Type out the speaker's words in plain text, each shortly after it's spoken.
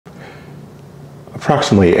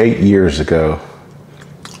Approximately 8 years ago,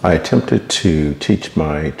 I attempted to teach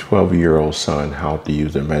my 12-year-old son how to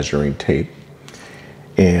use a measuring tape.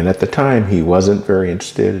 And at the time, he wasn't very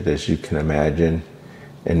interested, as you can imagine.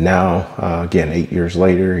 And now, again, 8 years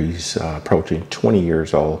later, he's approaching 20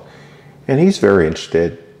 years old, and he's very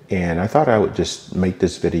interested. And I thought I would just make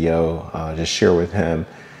this video, just share with him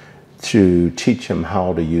to teach him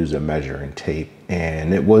how to use a measuring tape.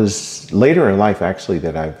 And it was later in life, actually,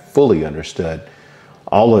 that I fully understood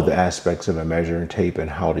all of the aspects of a measuring tape and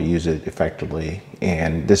how to use it effectively.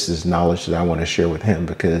 And this is knowledge that I want to share with him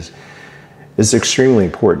because it's extremely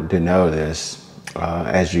important to know this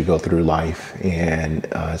as you go through life. And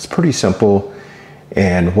it's pretty simple.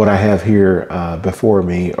 And what I have here before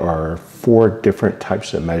me are 4 different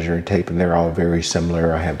types of measuring tape, and they're all very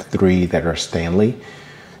similar. I have 3 that are Stanley.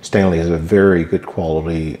 Stanley is a very good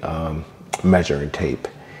quality measuring tape.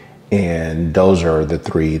 And those are the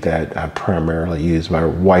 3 that I primarily use. My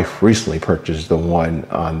wife recently purchased the one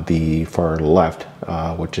on the far left,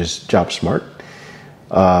 which is JobSmart.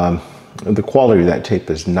 The quality of that tape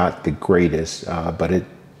is not the greatest, but it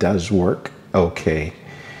does work okay.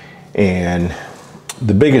 And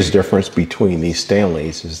the biggest difference between these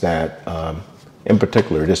Stanleys is that, in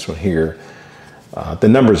particular, this one here, the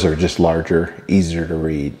numbers are just larger, easier to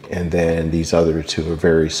read, and then these other 2 are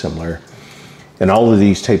very similar. And all of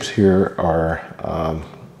these tapes here are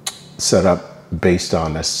set up based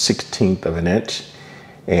on a 1/16 of an inch,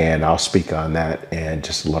 and I'll speak on that in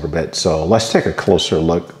just a little bit. So let's take a closer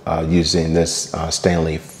look using this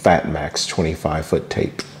Stanley FatMax 25-foot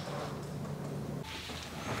tape.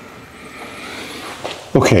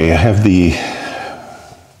 Okay, I have the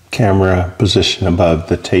camera positioned above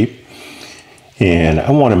the tape, and I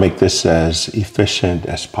want to make this as efficient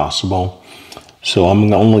as possible. So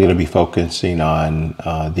I'm only going to be focusing on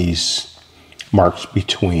these marks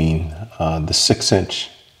between the 6-inch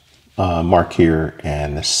mark here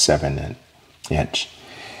and the 7-inch.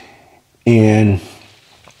 And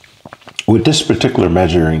with this particular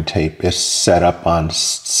measuring tape, it's set up on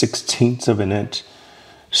 1/16 of an inch.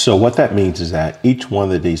 So what that means is that each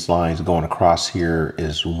one of these lines going across here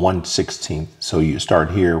is 1/16. So you start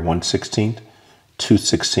here 1/16,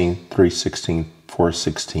 2/16, 3/16,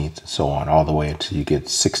 4/16, and so on, all the way until you get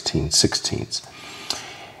 16/16.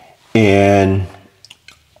 And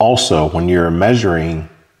also, when you're measuring,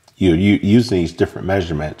 you use these different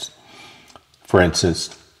measurements. For instance,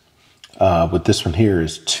 with this one here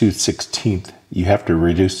is 2/16. You have to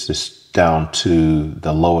reduce this down to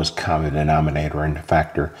the lowest common denominator in the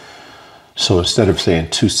factor. So instead of saying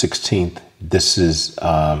 2/16, this is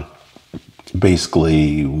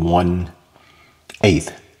basically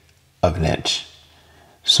 1/8 of an inch.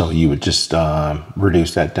 So you would just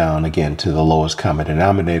reduce that down again to the lowest common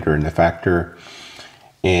denominator in the factor.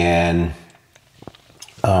 And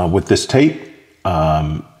with this tape,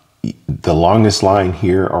 the longest line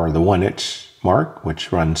here are the 1-inch mark,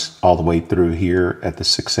 which runs all the way through here at the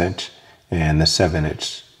 6-inch and the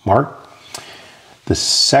 7-inch mark. The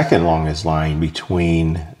second longest line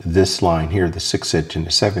between this line here, the 6-inch and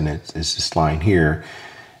the 7-inch, is this line here.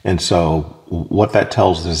 And so what that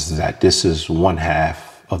tells us is that this is 1/2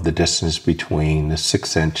 of the distance between the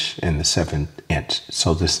 6-inch and the 7-inch.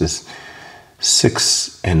 So this is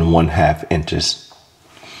 6 1/2 inches.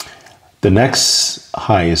 The next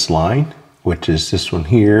highest line, which is this one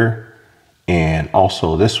here, and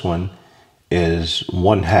also this one, is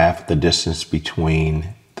 1/2 the distance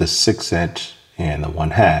between the 6-inch and the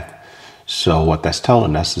 1/2. So what that's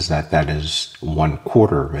telling us is that that is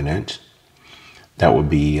 1/4 of an inch. That would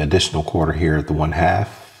be additional quarter here at the 1/2,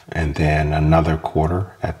 and then another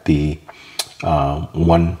quarter at the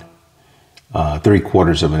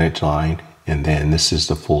 3/4 of an inch line, and then this is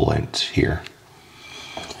the full inch here.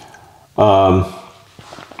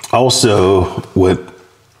 Also, with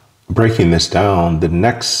breaking this down, the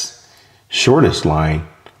next shortest line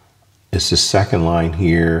is the second line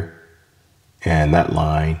here and that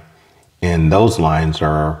line, and those lines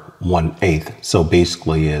are 1/8. So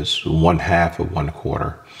basically is 1/2 of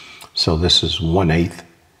 1/4. So this is 1/8,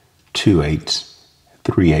 2/8,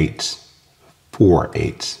 3/8,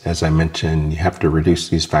 4/8. As I mentioned, you have to reduce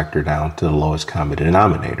these factor down to the lowest common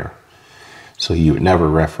denominator. So you would never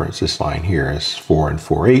reference this line here as 4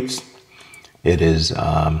 4/8. It is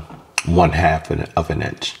 1/2 of an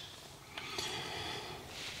inch.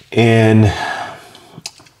 And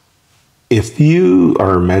if you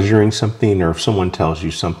are measuring something, or if someone tells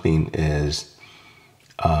you something is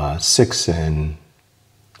 6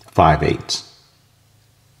 5/8,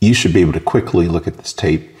 you should be able to quickly look at this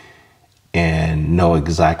tape and know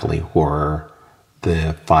exactly where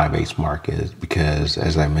the 5/8 mark is, because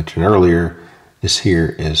as I mentioned earlier, This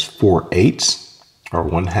here is 4/8 or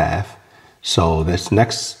 1/2. So this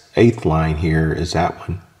next eighth line here is that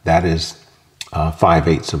one. That is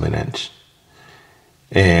 5/8 of an inch.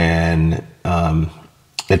 And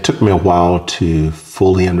it took me a while to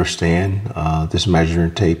fully understand this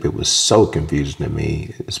measuring tape. It was so confusing to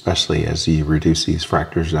me, especially as you reduce these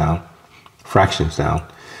fractions down.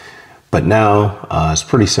 But now it's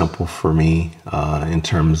pretty simple for me in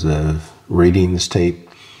terms of reading this tape,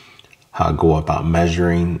 how I go about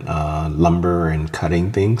measuring lumber and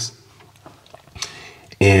cutting things.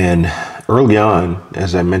 And early on,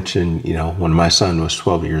 as I mentioned, when my son was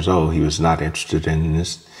 12 years old, he was not interested in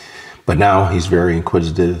this. But now he's very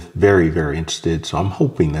inquisitive, very, very interested. So I'm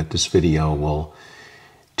hoping that this video will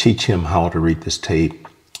teach him how to read this tape.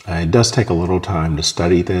 It does take a little time to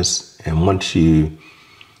study this. And once you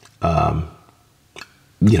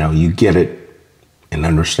get it and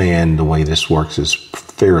understand the way this works, is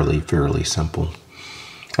fairly simple.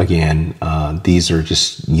 Again, these are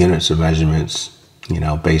just units of measurements,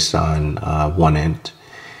 based on 1 inch.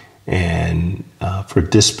 And for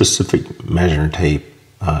this specific measuring tape,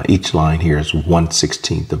 each line here is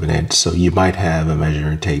 1/16 of an inch. So you might have a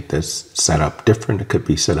measuring tape that's set up different. It could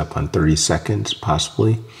be set up on 30 seconds,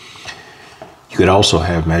 possibly. You could also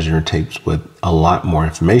have measuring tapes with a lot more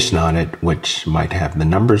information on it, which might have the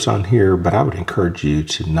numbers on here, but I would encourage you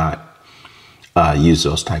to not use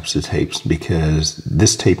those types of tapes, because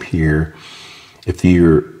this tape here, if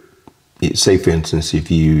you're, say for instance, if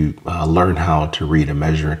you learn how to read a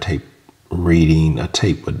measuring tape, reading a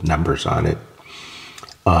tape with numbers on it,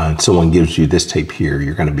 and someone gives you this tape here,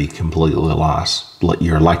 you're going to be completely lost.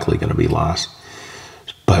 You're likely going to be lost.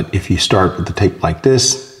 But if you start with a tape like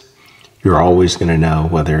this, you're always going to know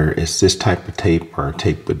whether it's this type of tape or a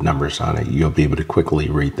tape with numbers on it. You'll be able to quickly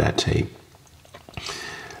read that tape.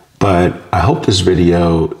 But I hope this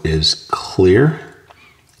video is clear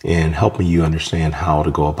in helping you understand how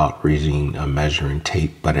to go about reading a measuring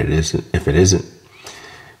tape. But if it isn't,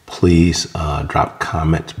 please drop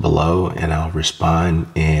comments below and I'll respond.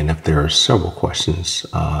 And if there are several questions,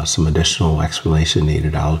 some additional explanation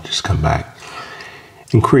needed, I'll just come back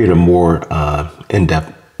and create a more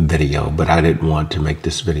in-depth video. But I didn't want to make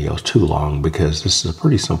this video too long, because this is a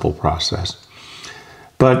pretty simple process.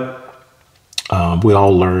 But we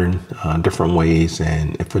all learn different ways,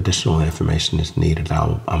 and if additional information is needed,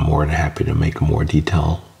 I'm more than happy to make a more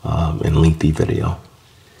detailed and lengthy video.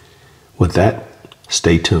 With that,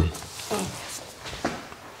 stay tuned.